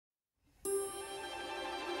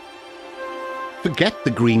Forget the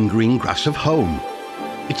green grass of home.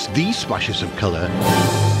 It's these splashes of colour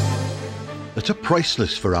that are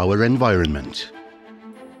priceless for our environment.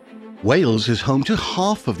 Wales is home to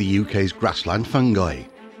half of the UK's grassland fungi.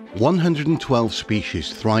 112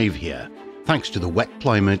 species thrive here, thanks to the wet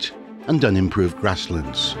climate and unimproved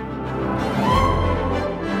grasslands.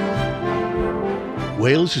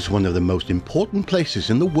 Wales is one of the most important places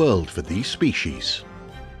in the world for these species.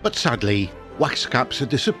 But sadly, waxcaps are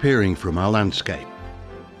disappearing from our landscape.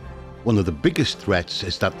 One of the biggest threats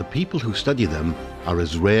is that the people who study them are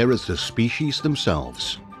as rare as the species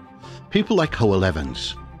themselves. People like Howell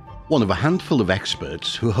Evans, one of a handful of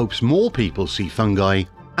experts who hopes more people see fungi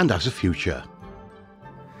and has a future.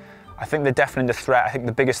 I think they're definitely the threat. I think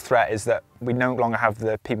the biggest threat is that we no longer have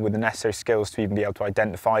the people with the necessary skills to even be able to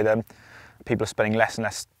identify them. People are spending less and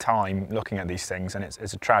less time looking at these things, and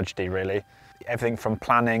it's a tragedy, really. Everything from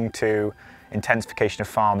planning to intensification of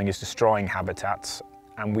farming is destroying habitats,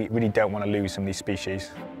 and we really don't want to lose some of these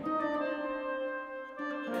species.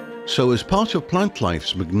 So as part of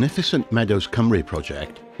Plantlife's magnificent Meadows Cymru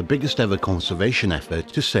project, the biggest ever conservation effort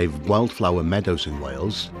to save wildflower meadows in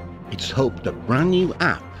Wales, it's hoped that brand new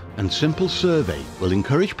app and simple survey will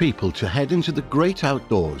encourage people to head into the great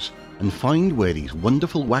outdoors and find where these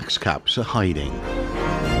wonderful waxcaps are hiding.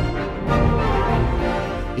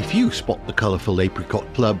 If you spot the colourful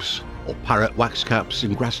apricot clubs or parrot waxcaps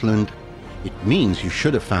in grassland, it means you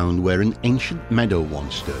should have found where an ancient meadow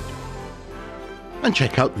once stood. And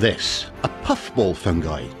check out this, a puffball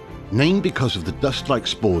fungi, named because of the dust-like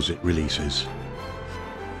spores it releases.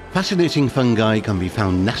 Fascinating fungi can be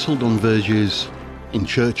found nestled on verges, in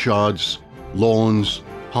churchyards, lawns,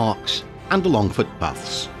 parks, and along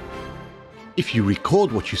footpaths. If you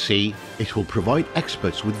record what you see, it will provide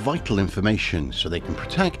experts with vital information so they can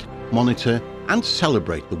protect, monitor, and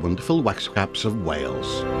celebrate the wonderful waxcaps of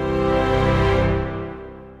Wales.